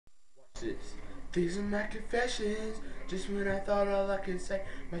Just, these are my confessions. Just when I thought all I could say,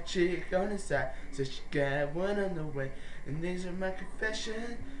 my chick on the side said she got one on the way. And these are my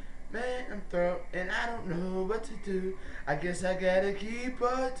confessions. Man, I'm thrown and I don't know what to do. I guess I gotta keep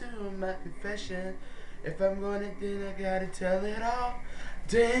on doing my confession. If I'm gonna, then I gotta tell it all.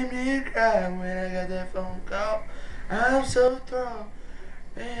 Damn near cried when I got that phone call. I'm so thrown.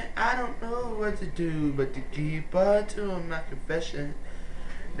 Man, I don't know what to do but to keep on doing my confession.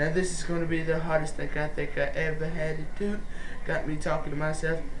 Now this is going to be the hardest thing I think I ever had to do. Got me talking to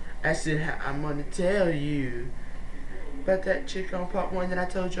myself. I said, I'm going to tell you about that chick on part 1 that I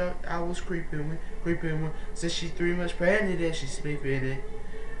told you I was creeping with. Said she's 3 months pregnant and she's sleeping it.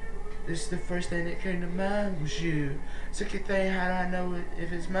 This is the first thing that came to mind was you. Second thing, how do I know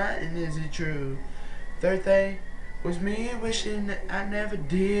if it's mine and is it true? Third thing was me wishing that I never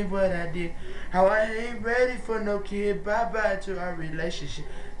did what I did. How I ain't ready for no kid. Bye-bye to our relationship.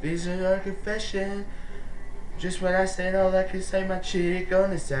 These are our confessions. Just when I said all I could say, my chick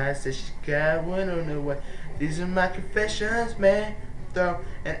on the side said she got one on the way. These are my confessions, man. Though,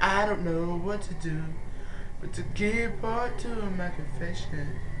 and I don't know what to do but to give part to my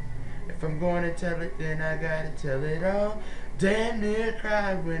confession. If I'm going to tell it, then I gotta tell it all. Damn near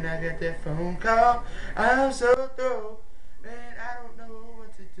cried when I got that phone call. I'm so through, man, I don't know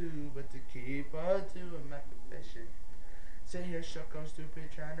what to do but to keep on doing my confession. Sit here shook on stupid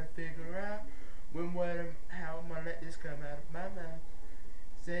trying to figure out how I'm gonna let this come out of my mouth.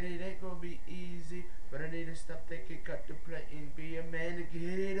 Said it ain't gonna be easy, but I need to stop thinking, cut the plate and be a man to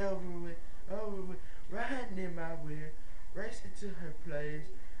get it over with. Riding in my wheel, racing to her place.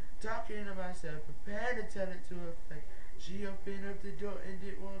 Talking to myself, prepared to tell it to her face. She opened up the door and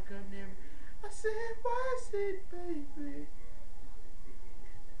didn't want to come near me. I said, what's it, baby?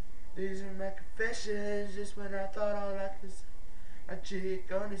 These are my confessions, just when I thought all I could say. My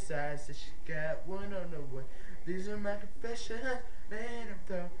chick on the side said she got one on the way. These are my confessions, man, I'm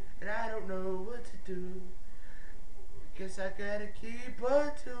thrown, and I don't know what to do. Guess I gotta keep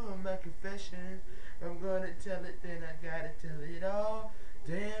on doing my confessions. If I'm gonna tell it, then I gotta tell it all.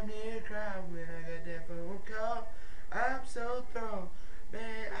 Damn near cried when I got that phone call. I'm so thrown,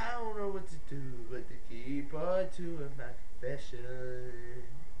 man, I don't know what to do but to keep on doing my confession.